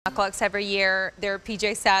LUKS every year, their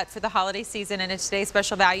PJ set for the holiday season, and it's today's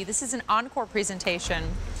special value. This is an encore presentation.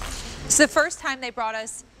 It's the first time they brought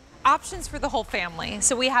us options for the whole family.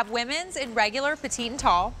 So we have women's in regular, petite and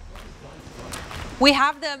tall. We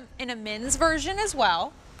have them in a men's version as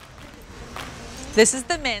well. This is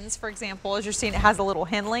the men's, for example. As you're seeing, it has a little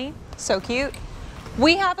Henley. So cute.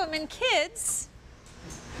 We have them in kids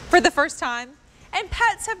for the first time. And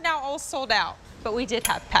pets have now all sold out, but we did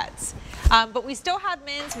have pets. But we still have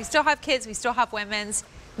men's, we still have kids, we still have women's.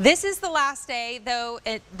 This is the last day, though,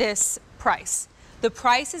 at this price. The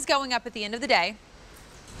price is going up at the end of the day.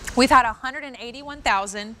 We've had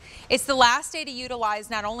 181,000. It's the last day to utilize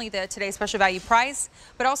not only the today's special value price,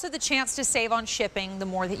 but also the chance to save on shipping the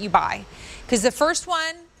more that you buy. Because the first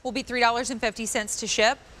one will be $3.50 to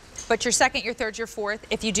ship, but your second, your third, your fourth,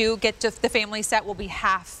 if you do get to the family set, will be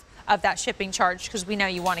half of that shipping charge, because we know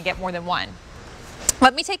you want to get more than one.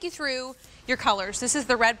 Let me take you through your colors. This is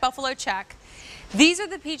the red buffalo check. These are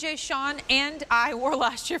the PJs Sean and I wore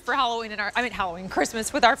last year for Halloween,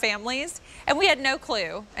 Christmas with our families, and we had no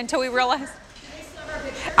clue until we realized.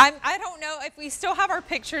 I don't know if we still have our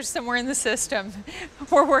pictures somewhere in the system.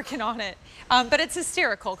 We're working on it, but it's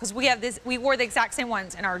hysterical because we wore the exact same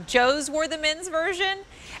ones, and our Joes wore the men's version,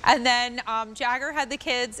 and then Jagger had the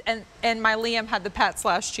kids, and my Liam had the pets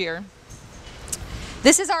last year.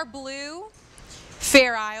 This is our blue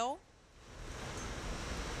Fair Isle.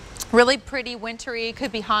 Really pretty, wintry,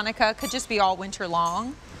 could be Hanukkah, could just be all winter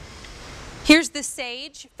long. Here's the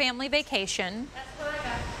Sage Family Vacation. That's what I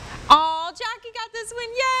got. Oh, Jackie got this one,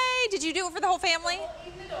 yay! Did you do it for the whole family? Oh,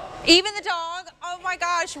 even the dog. Even the dog? Oh my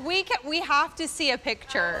gosh, we have to see a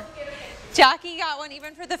picture. Jackie got one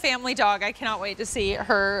even for the family dog. I cannot wait to see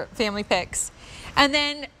her family pics. And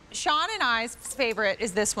then Sean and I's favorite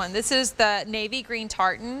is this one. This is the navy green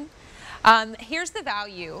tartan. Here's the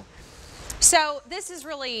value. So this is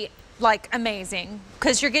really like amazing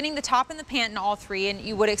because you're getting the top and the pant in all three, and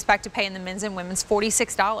you would expect to pay in the men's and women's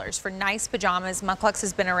 $46 for nice pajamas. LUKS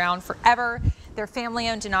has been around forever. They're family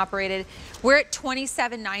owned and operated. We're at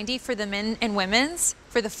 $27.90 for the men and women's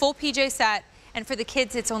for the full PJ set, and for the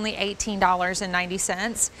kids it's only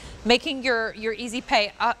 $18.90, making your easy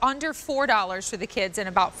pay under $4 for the kids and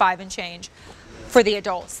about $5 and change for the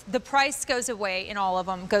adults. The price goes away in all of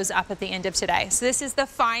them, goes up at the end of today. So this is the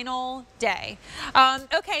final day.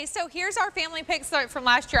 Okay, so here's our family pics from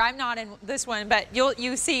last year. I'm not in this one, but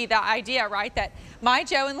you see the idea, right? That my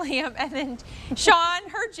Joe and Liam, and then Sean,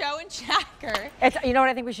 her Joe and Jagger. You know what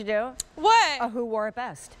I think we should do? What? Who wore it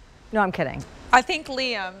best? No, I'm kidding. I think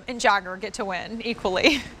Liam and Jagger get to win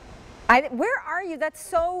equally. Where are you? That's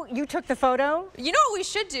so, you took the photo? You know what we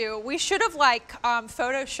should do? We should have like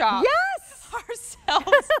photoshopped. Yes!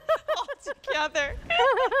 Ourselves all together.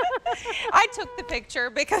 I took the picture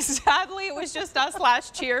because sadly it was just us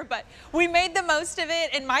last year, but we made the most of it,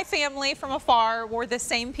 and my family from afar wore the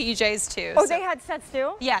same PJs too. Oh, so they had sets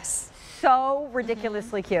too? Yes. So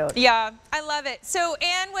ridiculously cute. Yeah, I love it. So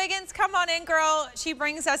Ann Wiggins, come on in, girl. She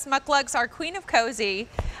brings us MUK, our Queen of Cozy,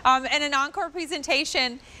 and an encore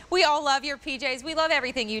presentation. We all love your PJs. We love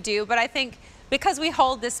everything you do, but I think because we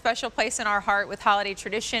hold this special place in our heart with holiday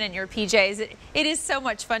tradition and your PJs, it is so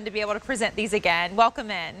much fun to be able to present these again. Welcome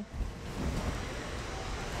in.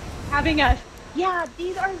 Having us. Yeah,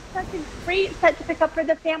 these are such a great set to pick up for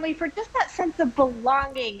the family for just that sense of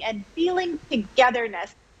belonging and feeling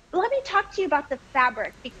togetherness. Let me talk to you about the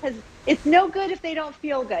fabric, because it's no good if they don't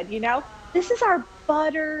feel good, you know? This is our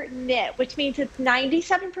butter knit, which means it's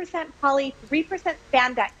 97% poly, 3%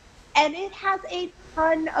 spandex. And it has a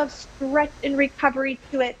ton of stretch and recovery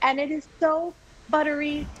to it, and it is so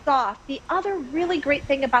buttery soft. The other really great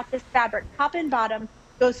thing about this fabric, top and bottom,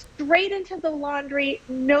 goes straight into the laundry,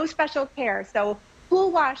 no special care. So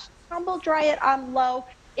pool wash, tumble dry it on low.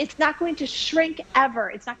 It's not going to shrink ever.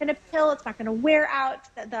 It's not going to pill. It's not going to wear out.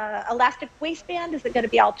 The elastic waistband isn't going to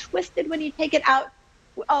be all twisted when you take it out.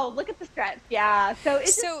 Oh, look at the stretch. Yeah. So it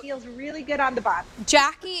just feels really good on the bottom.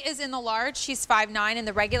 Jackie is in the large. She's 5'9" in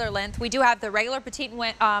the regular length. We do have the regular petite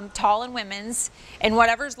and tall and women's, and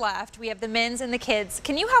whatever's left. We have the men's and the kids.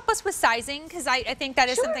 Can you help us with sizing? Because I think that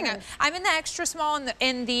is something I'm in the extra small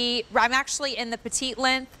I'm actually in the petite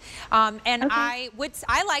length, and okay.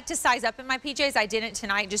 I like to size up in my PJs. I didn't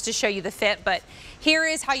tonight just to show you the fit, but here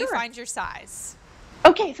is how you find your size.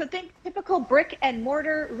 Okay, so think typical brick and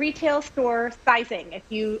mortar retail store sizing. If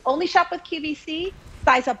you only shop with QVC,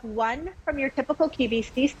 size up 1 from your typical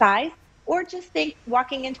QVC size, or just think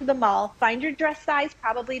walking into the mall, find your dress size,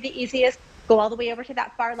 probably the easiest, go all the way over to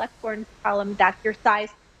that far left corner column, that's your size.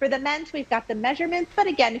 For the men's, we've got the measurements, but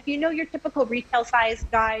again, if you know your typical retail size,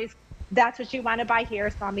 guys, that's what you want to buy here,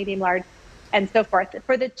 small, medium, large. and so forth.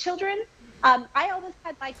 For the children, I always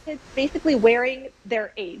had my kids basically wearing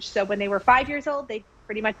their age. So when they were 5 years old, they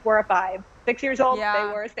pretty much wore a 5. 6 years old, they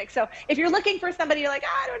wore a 6. So if you're looking for somebody, you're like,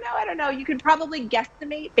 I don't know, you can probably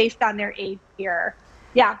guesstimate based on their age here.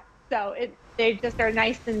 Yeah, so they just are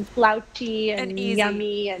nice and slouchy and easy.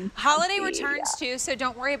 yummy and holiday comfy, returns too, so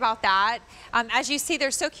don't worry about that. As you see,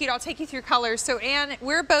 they're so cute. I'll take you through colors. So Anne,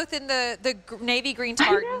 we're both in the navy green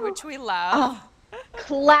tartan, which we love. Oh,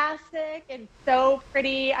 classic and so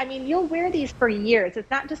pretty. I mean, you'll wear these for years.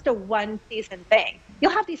 It's not just a one season thing.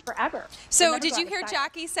 You'll have these forever. So did you hear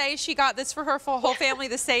Jackie say she got this for her whole family,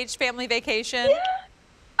 the Sage family vacation? Yeah.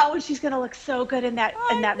 Oh, and she's going to look so good in that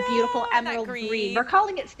beautiful emerald green. We're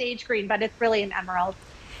calling it sage green, but it's really an emerald.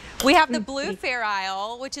 We have the blue Fair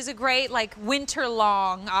Isle, which is a great like winter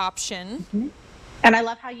long option. Mm-hmm. And I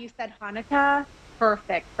love how you said Hanukkah.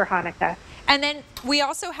 Perfect for Hanukkah. And then we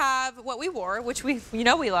also have what we wore, which we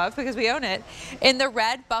love because we own it, in the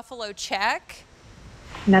red buffalo check.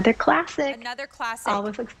 Another classic. Another classic.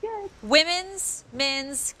 Always looks good. Women's,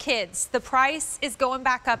 men's, kids. The price is going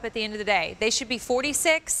back up at the end of the day. They should be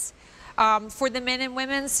 $46 for the men and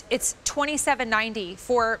women's. It's $27.90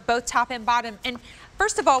 for both top and bottom. And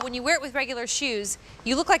first of all, when you wear it with regular shoes,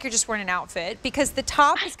 you look like you're just wearing an outfit because the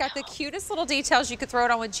top has got the cutest little details. You could throw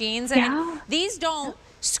it on with jeans. I mean, these don't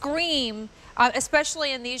scream,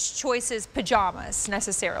 especially in these choices, pajamas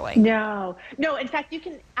necessarily. No. In fact, you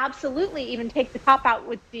can absolutely even take the top out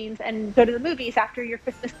with jeans and go to the movies after your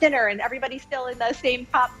Christmas dinner and everybody's still in the same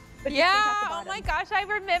top. Yeah, oh my gosh, I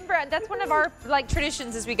remember. That's one of our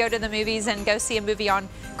traditions is we go to the movies and go see a movie on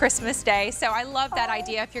Christmas Day. So I love that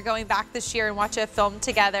idea if you're going back this year and watch a film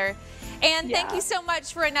together. And thank you so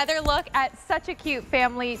much for another look at such a cute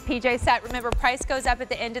family PJ set. Remember, price goes up at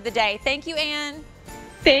the end of the day. Thank you, Anne.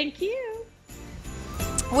 Thank you.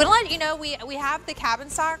 We'll let you know we have the cabin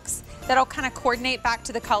socks that'll kind of coordinate back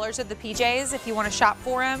to the colors of the PJs if you want to shop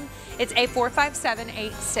for them. It's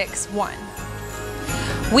 845-7861.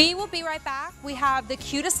 We will be right back. We have the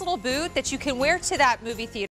cutest little boot that you can wear to that movie theater.